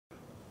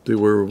There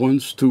were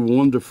once two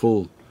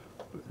wonderful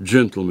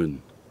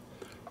gentlemen.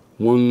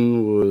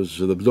 One was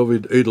the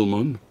David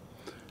Edelman.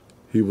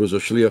 He was a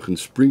shliach in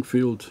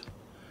Springfield.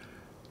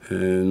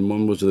 And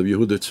one was the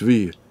Yehuda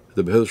Tzvi,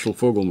 the Herschel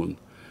Fogelman.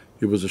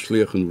 He was a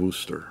shliach in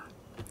Worcester.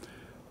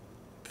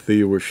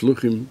 They were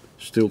shluchim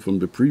still from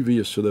the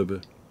previous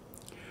Rebbe.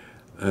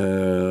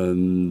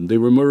 And they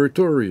were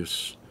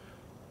meritorious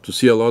to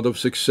see a lot of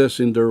success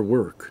in their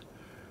work,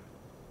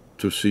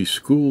 to see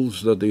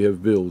schools that they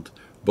have built,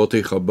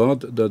 Batei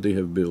Chabad that they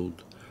have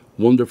built,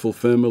 wonderful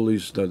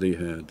families that they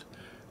had,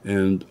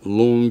 and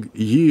long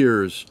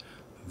years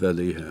that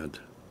they had.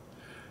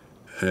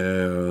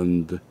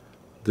 And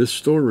this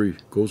story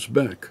goes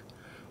back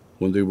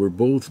when they were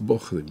both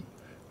Bochrim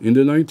in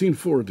the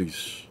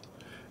 1940s,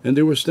 and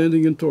they were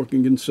standing and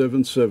talking in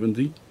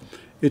 770.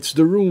 It's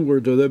the room where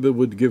the Rebbe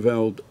would give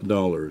out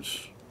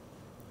dollars.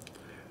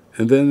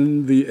 And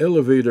then the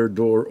elevator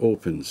door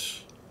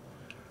opens.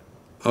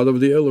 Out of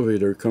the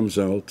elevator comes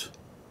out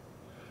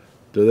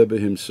the Rebbe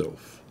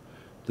himself.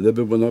 The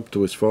Rebbe went up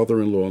to his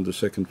father-in-law on the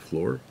second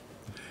floor,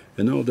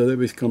 and now the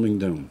Rebbe is coming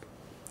down.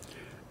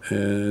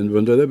 And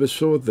when the Rebbe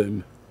saw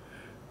them,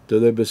 the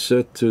Rebbe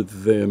said to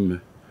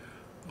them,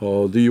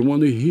 do you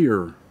want to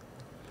hear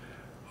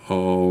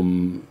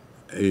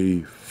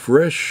a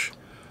fresh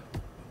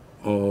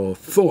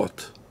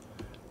thought,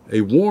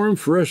 a warm,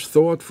 fresh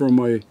thought from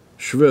my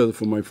shver,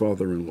 from my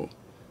father-in-law?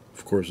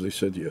 Of course, they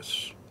said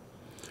yes.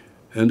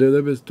 And the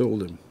Rebbe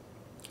told him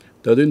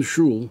that in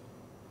shul,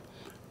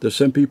 there's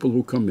some people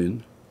who come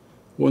in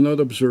who are not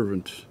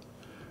observant.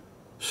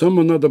 Some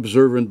are not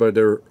observant by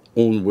their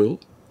own will,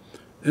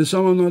 and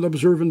some are not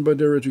observant by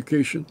their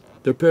education.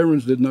 Their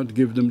parents did not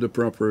give them the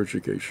proper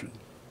education.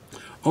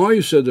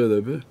 I, said the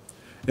Rebbe,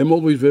 am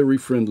always very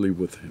friendly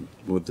with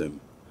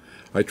them.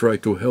 I try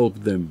to help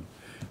them,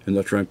 and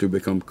I try to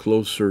become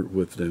closer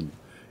with them,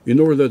 in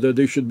order that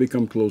they should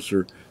become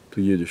closer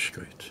to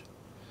Yiddishkeit.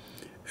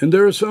 And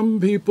there are some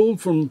people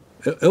from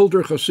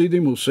elder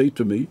Hasidim who say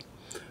to me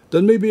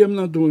that maybe I'm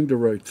not doing the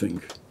right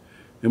thing.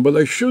 And what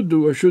I should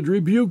do, I should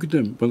rebuke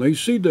them. When I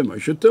see them, I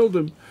should tell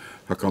them,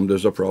 how come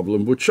there's a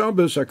problem with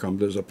Shabbos, how come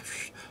there's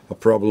a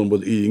problem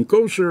with eating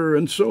kosher,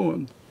 and so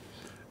on.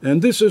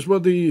 And this is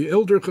what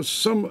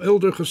some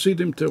elder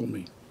Hasidim tell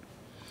me.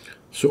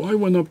 So I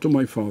went up to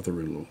my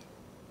father-in-law,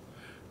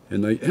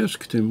 and I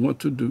asked him what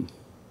to do.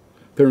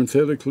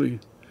 Parenthetically,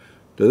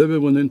 the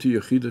Rebbe went into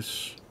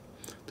Yechidus,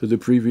 to the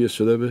previous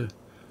Rebbe,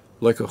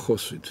 like a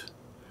chosid.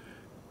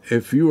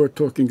 If you are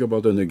talking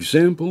about an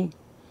example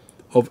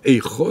of a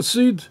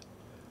chosid,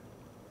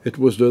 it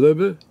was the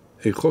Rebbe,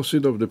 a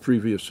chosid of the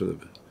previous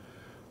Rebbe.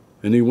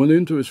 And he went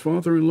into his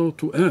father-in-law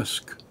to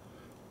ask,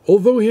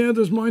 although he had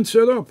his mind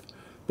set up,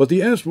 but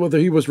he asked whether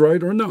he was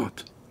right or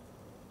not.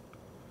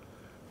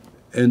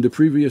 And the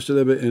previous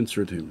Rebbe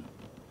answered him,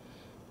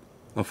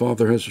 a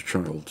father has a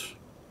child,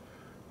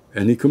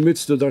 and he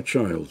commits to that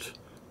child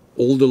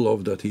all the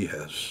love that he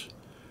has.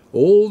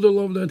 All the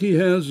love that he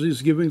has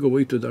is giving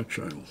away to that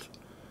child.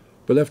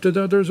 But after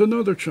that, there's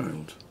another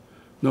child.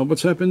 Now,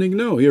 what's happening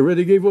now? He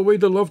already gave away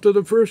the love to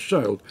the first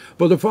child,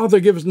 but the father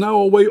gives now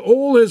away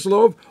all his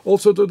love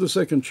also to the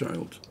second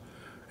child.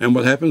 And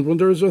what happens when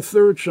there is a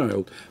third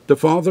child? The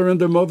father and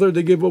the mother,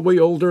 they give away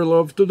all their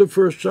love to the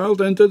first child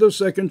and to the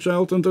second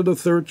child and to the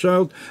third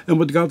child, and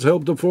with God's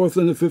help, the fourth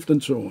and the fifth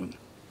and so on.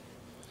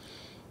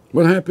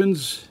 What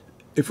happens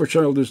if a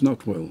child is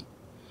not well?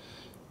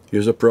 He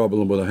has a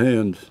problem with a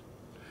hand.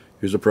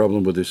 He has a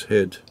problem with his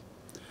head.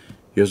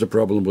 He has a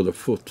problem with a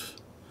foot.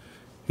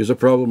 He has a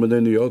problem with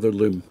any other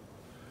limb.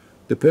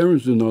 The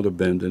parents do not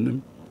abandon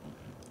him.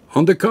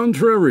 On the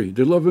contrary,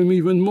 they love him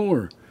even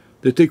more.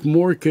 They take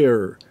more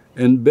care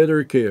and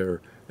better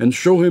care and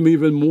show him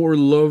even more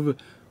love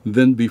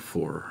than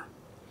before.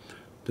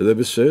 The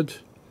Rebbe said,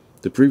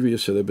 the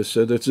previous Rebbe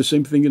said, it's the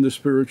same thing in the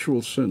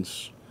spiritual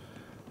sense.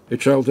 A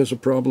child has a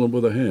problem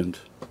with a hand.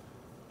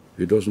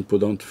 He doesn't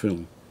put on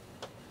film.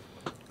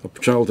 A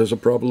child has a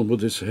problem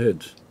with his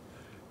head.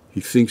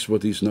 He thinks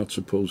what he's not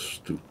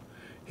supposed to.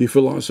 He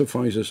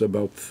philosophizes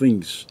about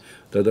things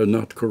that are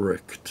not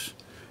correct,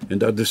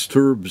 and that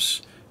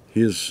disturbs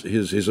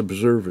his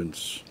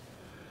observance.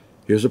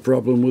 He has a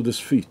problem with his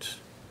feet.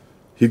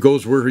 He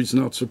goes where he's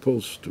not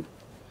supposed to.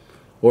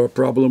 Or a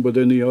problem with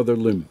any other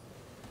limb.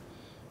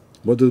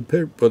 What do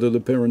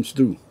the parents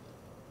do?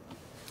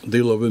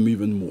 They love him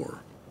even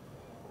more.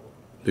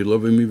 They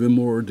love him even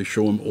more. They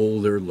show him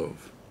all their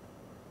love.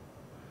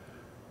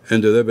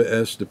 And the Rebbe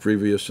asked the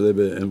previous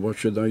Rebbe, and what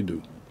should I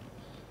do?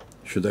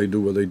 Should I do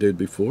what I did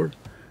before?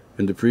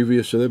 And the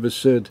previous Rebbe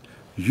said,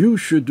 you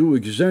should do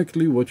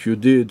exactly what you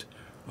did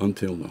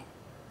until now.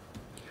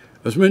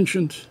 As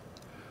mentioned,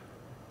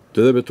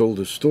 the Rebbe told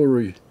a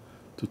story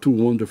to two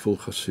wonderful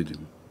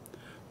Hasidim,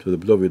 to the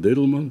David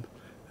Edelman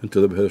and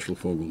to the Herschel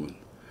Fogelman.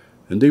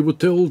 And they would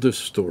tell this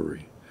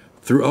story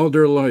throughout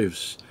their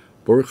lives.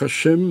 Baruch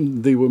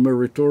Hashem, they were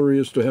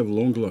meritorious to have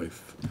long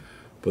life.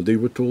 But they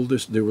would tell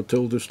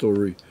this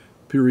story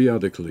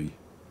periodically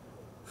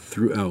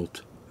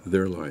throughout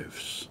their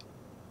lives.